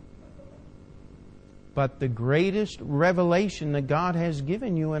 But the greatest revelation that God has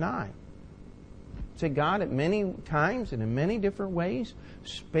given you and I, that God at many times and in many different ways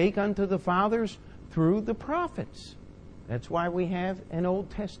spake unto the fathers through the prophets. That's why we have an Old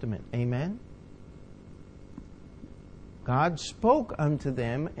Testament. Amen? God spoke unto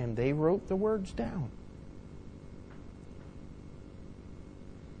them and they wrote the words down.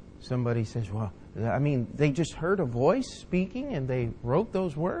 Somebody says, well, they just heard a voice speaking and they wrote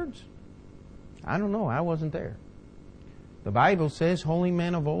those words? I don't know. I wasn't there. The Bible says, holy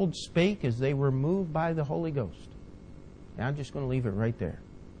men of old spake as they were moved by the Holy Ghost. Now, I'm just going to leave it right there.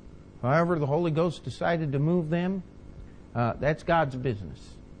 However, the Holy Ghost decided to move them, that's God's business.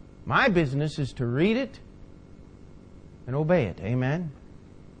 My business is to read it and obey it. Amen?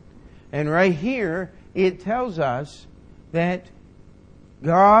 And right here, it tells us that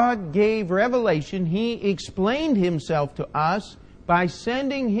God gave revelation. He explained Himself to us by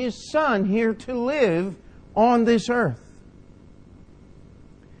sending His Son here to live on this earth.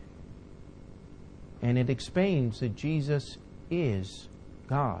 And it explains that Jesus is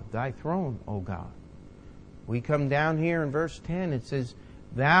God. Thy throne, O God. We come down here in verse 10. It says,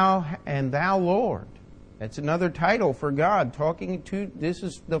 Thou and Thou, Lord. That's another title for God. This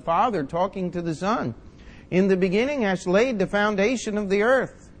is the Father talking to the Son. In the beginning hast laid the foundation of the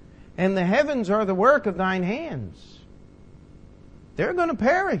earth, and the heavens are the work of Thine hands. They're going to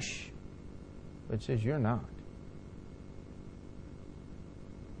perish. But it says, you're not.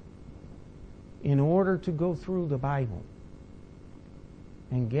 In order to go through the Bible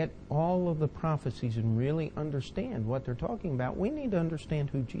and get all of the prophecies and really understand what they're talking about, we need to understand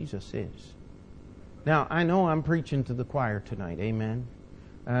who Jesus is. Now, I know I'm preaching to the choir tonight. Amen?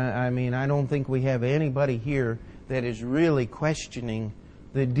 I don't think we have anybody here that is really questioning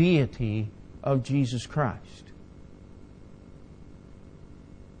the deity of Jesus Christ.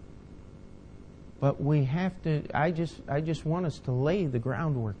 But we have to, I just want us to lay the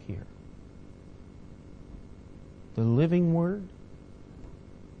groundwork here. The living Word,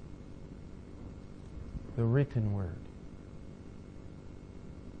 the written Word.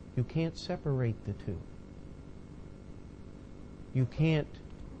 You can't separate the two. You can't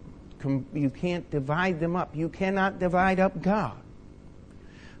divide them up. You cannot divide up God.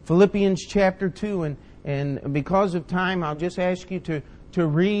 Philippians chapter 2, and because of time, I'll just ask you to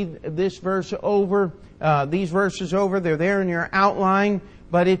read this verse over, these verses over. They're there in your outline.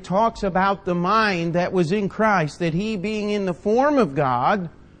 But it talks about the mind that was in Christ, that He, being in the form of God,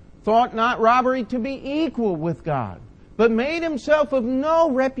 thought not robbery to be equal with God, but made Himself of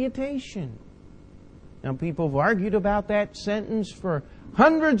no reputation. Now, people have argued about that sentence for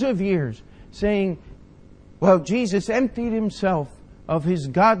hundreds of years, saying, well, Jesus emptied Himself of His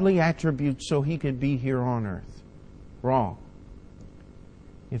godly attributes so He could be here on earth. Wrong.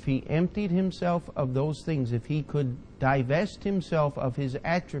 If He emptied Himself of those things, if He could divest Himself of His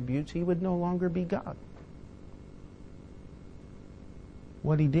attributes, He would no longer be God.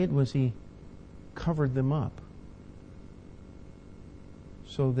 What He did was He covered them up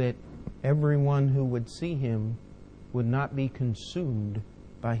so that everyone who would see Him would not be consumed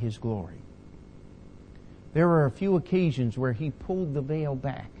by His glory. There are a few occasions where He pulled the veil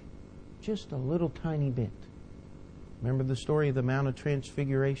back just a little tiny bit. Remember the story of the Mount of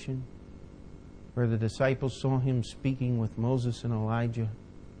Transfiguration, where the disciples saw Him speaking with Moses and Elijah?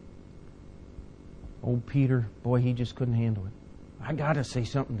 Old Peter, boy, he just couldn't handle it. I got to say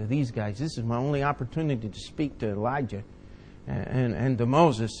something to these guys. This is my only opportunity to speak to Elijah and to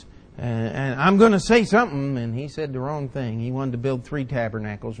Moses. And I'm going to say something. And he said the wrong thing. He wanted to build 3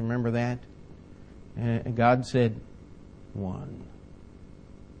 tabernacles. Remember that? And God said, 1.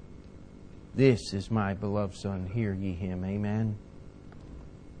 This is my beloved Son. Hear ye Him. Amen.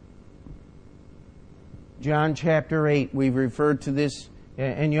 John chapter 8, we've referred to this,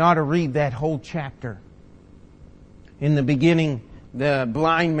 and you ought to read that whole chapter. In the beginning, the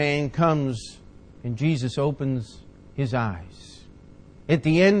blind man comes, and Jesus opens his eyes. At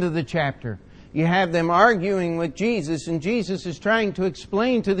the end of the chapter, you have them arguing with Jesus, and Jesus is trying to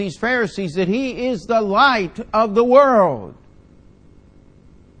explain to these Pharisees that He is the light of the world.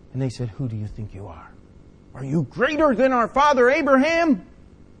 And they said, who do you think you are? Are you greater than our father Abraham?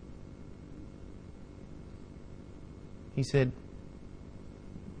 He said,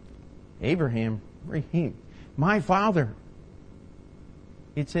 Abraham, my father.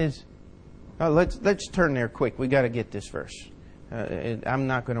 It says, let's turn there quick. We got to get this verse. I'm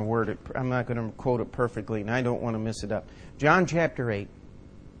not going to word it. I'm not going to quote it perfectly, and I don't want to mess it up. John chapter 8,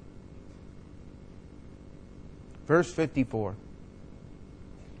 verse 54.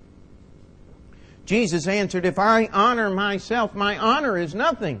 Jesus answered, if I honor myself, my honor is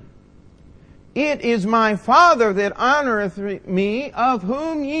nothing. It is my Father that honoreth me, of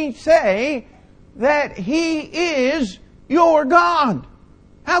whom ye say that He is your God.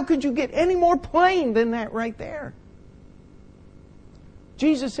 How could you get any more plain than that right there?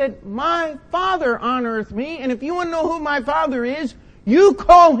 Jesus said, my Father honoreth me, and if you want to know who my Father is, you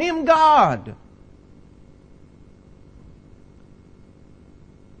call Him God.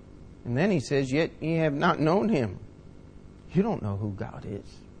 And then He says, yet ye have not known Him. You don't know who God is.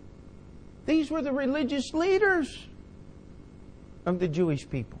 These were the religious leaders of the Jewish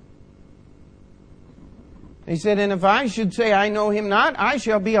people. He said, and if I should say I know Him not, I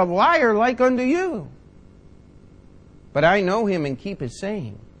shall be a liar like unto you. But I know Him and keep His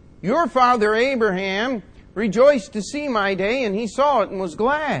saying. Your father Abraham rejoiced to see my day, and he saw it and was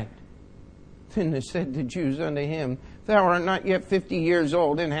glad. Then said the Jews unto him, Thou art not yet 50 years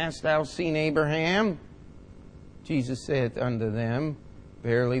old, and hast thou seen Abraham? Jesus saith unto them,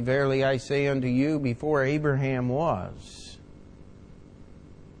 Verily, verily, I say unto you, before Abraham was,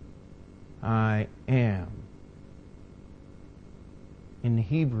 I am. In the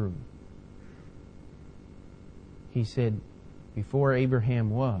Hebrew, he said, before Abraham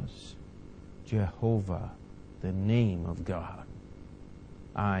was, Jehovah, the name of God.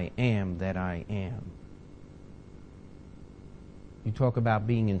 I am that I am. You talk about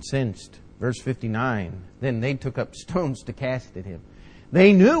being incensed. Verse 59, then they took up stones to cast at him.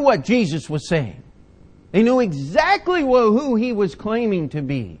 They knew what Jesus was saying. They knew exactly who he was claiming to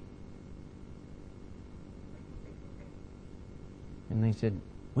be. And they said,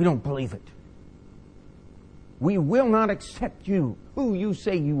 we don't believe it. We will not accept you, who you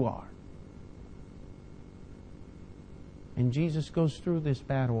say you are. And Jesus goes through this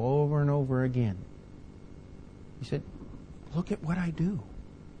battle over and over again. He said, look at what I do.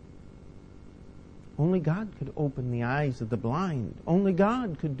 Only God could open the eyes of the blind. Only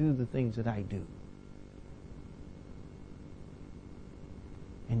God could do the things that I do.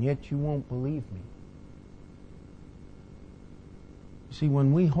 And yet you won't believe me. See,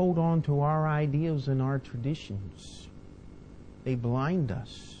 when we hold on to our ideals and our traditions, they blind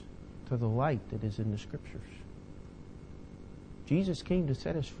us to the light that is in the Scriptures. Jesus came to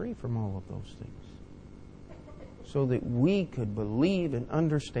set us free from all of those things so that we could believe and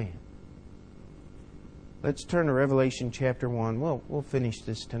understand. Let's turn to Revelation chapter 1. We'll finish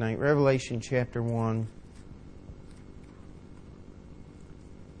this tonight. Revelation chapter 1.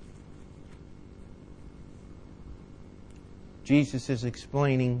 Jesus is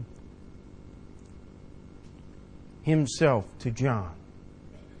explaining himself to John.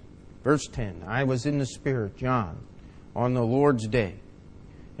 Verse 10, I was in the Spirit, John, on the Lord's day,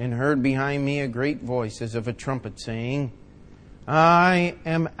 and heard behind me a great voice as of a trumpet saying, I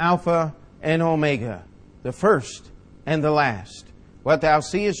am Alpha and Omega, the first and the last. What thou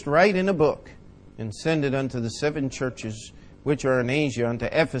seest, write in a book, and send it unto the 7 churches which are in Asia, unto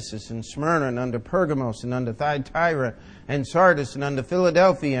Ephesus and Smyrna, and unto Pergamos, and unto Thyatira, and Sardis, and unto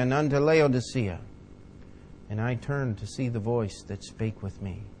Philadelphia, and unto Laodicea. And I turned to see the voice that spake with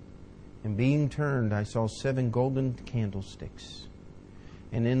me. And being turned, I saw 7 golden candlesticks.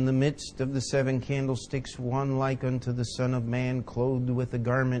 And in the midst of the 7 candlesticks, one like unto the Son of Man, clothed with a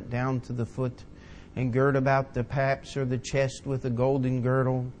garment down to the foot, and girt about the paps or the chest with a golden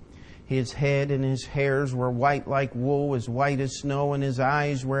girdle. His head and his hairs were white like wool, as white as snow, and his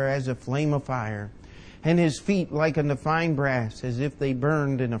eyes were as a flame of fire, and his feet like unto fine brass, as if they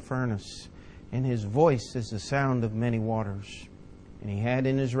burned in a furnace, and his voice as the sound of many waters. And he had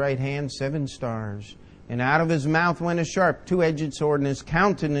in his right hand 7 stars, and out of his mouth went a sharp 2-edged sword, and his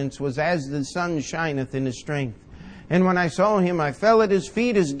countenance was as the sun shineth in his strength. And when I saw him, I fell at his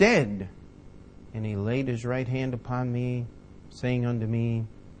feet as dead. And he laid his right hand upon me, saying unto me,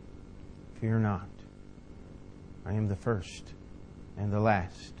 Fear not. I am the first and the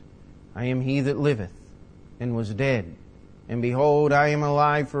last. I am he that liveth and was dead. And behold, I am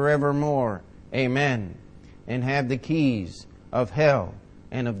alive forevermore. Amen. And have the keys of hell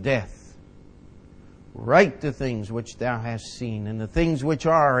and of death. Write the things which thou hast seen, and the things which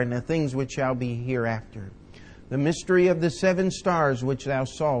are, and the things which shall be hereafter. The mystery of the 7 stars which thou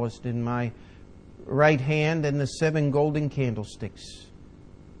sawest in my right hand, and the 7 golden candlesticks.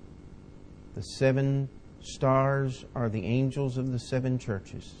 The 7 stars are the angels of the 7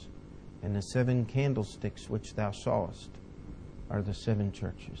 churches, and the 7 candlesticks which thou sawest are the 7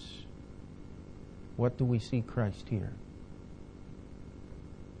 churches. What do we see Christ here?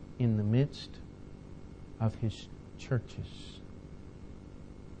 In the midst of His churches.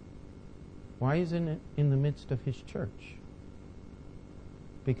 Why isn't it in the midst of His church?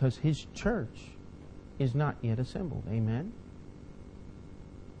 Because His church is not yet assembled. Amen?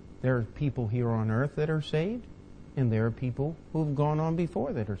 There are people here on earth that are saved, and there are people who have gone on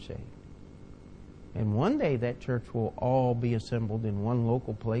before that are saved. And one day that church will all be assembled in one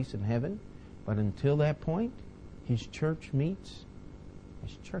local place in heaven. But until that point, His church meets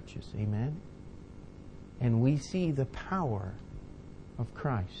as churches. Amen? And we see the power of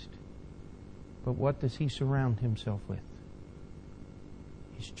Christ. But what does He surround Himself with?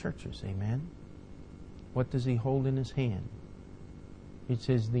 His churches. Amen? What does He hold in His hand? It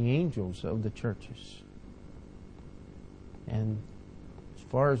says the angels of the churches. And as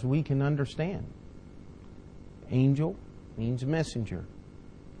far as we can understand, angel means messenger.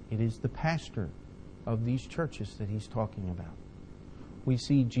 It is the pastor of these churches that he's talking about. we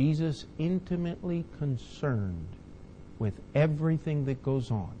see Jesus intimately concerned with everything that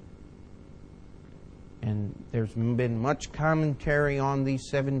goes on. And there's been much commentary on these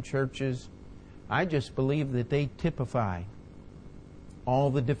 7 churches. I just believe that they typify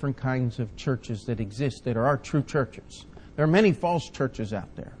all the different kinds of churches that exist that are true churches. There are many false churches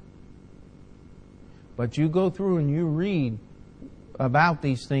out there. But you go through and you read about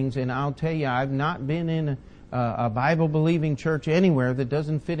these things, and I'll tell you, I've not been in a Bible-believing church anywhere that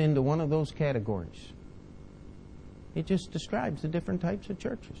doesn't fit into one of those categories. It just describes the different types of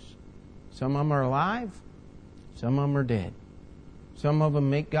churches. Some of them are alive. Some of them are dead. Some of them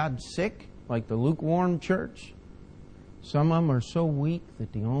make God sick, like the lukewarm church. Some of them are so weak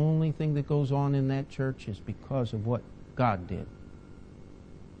that the only thing that goes on in that church is because of what God did.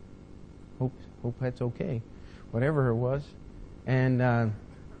 Hope that's okay, whatever it was. And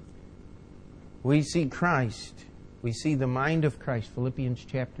we see Christ. We see the mind of Christ, Philippians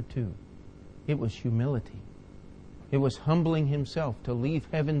chapter 2. It was humility. It was humbling Himself to leave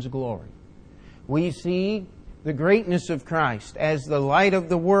heaven's glory. We see the greatness of Christ as the light of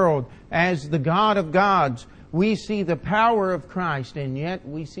the world, as the God of gods. We see the power of Christ, and yet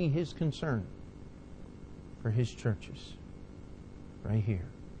we see His concern for His churches. Right here.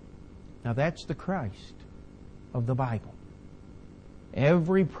 Now that's the Christ of the Bible.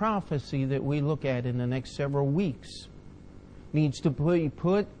 Every prophecy that we look at in the next several weeks needs to be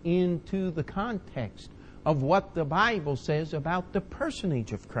put into the context of what the Bible says about the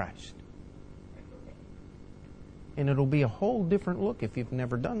personage of Christ. And it'll be a whole different look if you've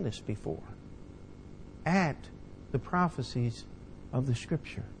never done this before at the prophecies of the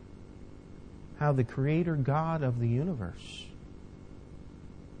Scripture. How the Creator God of the universe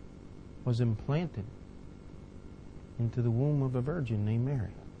was implanted into the womb of a virgin named Mary.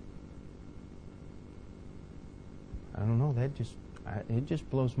 I don't know, it just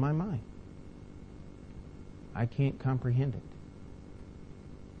blows my mind. I can't comprehend it.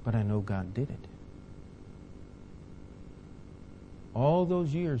 But I know God did it. All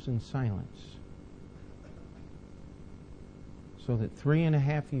those years in silence, so that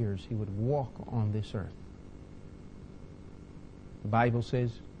 3.5 years He would walk on this earth. The Bible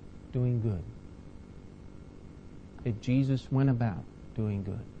says, doing good. That Jesus went about doing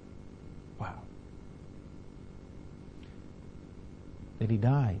good. Wow. That He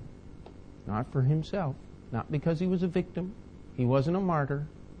died, not for Himself, not because He was a victim. He wasn't a martyr.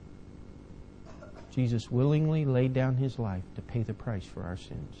 Jesus willingly laid down His life to pay the price for our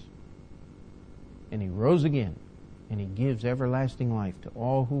sins. And He rose again, and He gives everlasting life to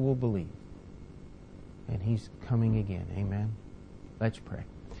all who will believe. And He's coming again. Amen. Let's pray.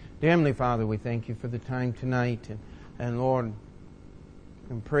 Dear Heavenly Father, we thank You for the time tonight. And Lord,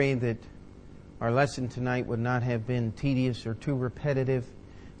 I pray that our lesson tonight would not have been tedious or too repetitive.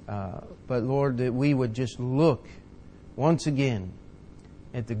 But Lord, that we would just look once again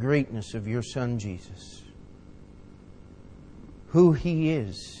at the greatness of Your Son Jesus. Who He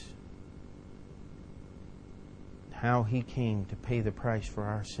is. How He came to pay the price for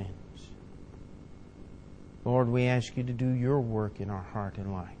our sins. Lord, we ask You to do Your work in our heart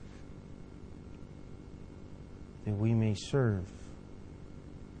and life. That we may serve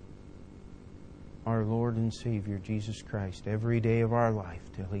our Lord and Savior, Jesus Christ, every day of our life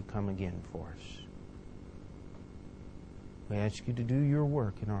till He come again for us. We ask You to do Your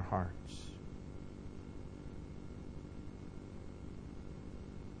work in our hearts.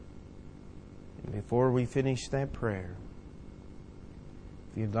 And before we finish that prayer,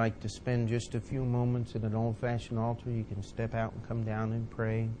 if you'd like to spend just a few moments at an old-fashioned altar, you can step out and come down and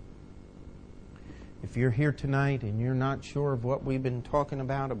pray. If you're here tonight and you're not sure of what we've been talking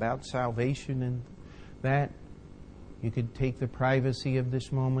about salvation and that, you could take the privacy of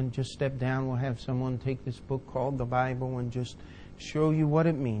this moment, just step down. We'll have someone take this book called the Bible and just show you what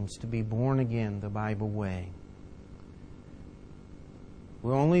it means to be born again the Bible way. It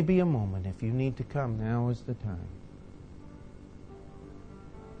will only be a moment. If you need to come, now is the time.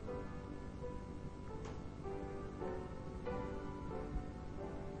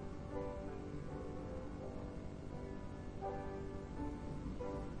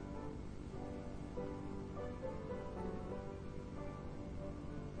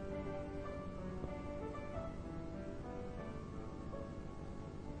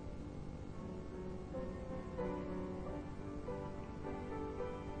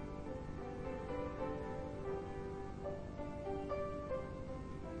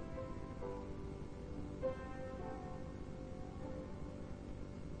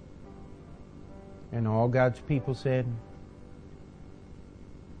 And all God's people said,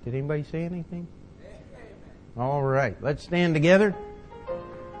 did anybody say anything? All right, let's stand together.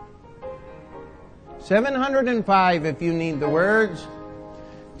 705 if you need the words.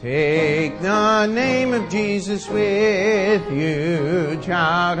 Take the name of Jesus with you,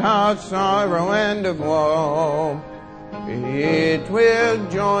 child of sorrow and of woe. It will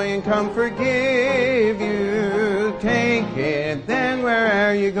joy and comfort give you. Take it then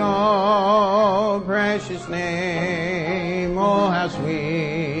where'er you go. Precious name, oh how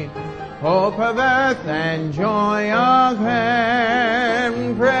sweet. Hope of earth and joy of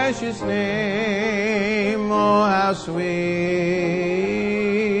heaven. Precious name, oh how sweet.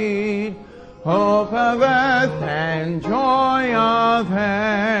 Hope of earth and joy of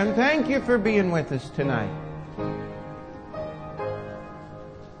heaven. Thank you for being with us tonight.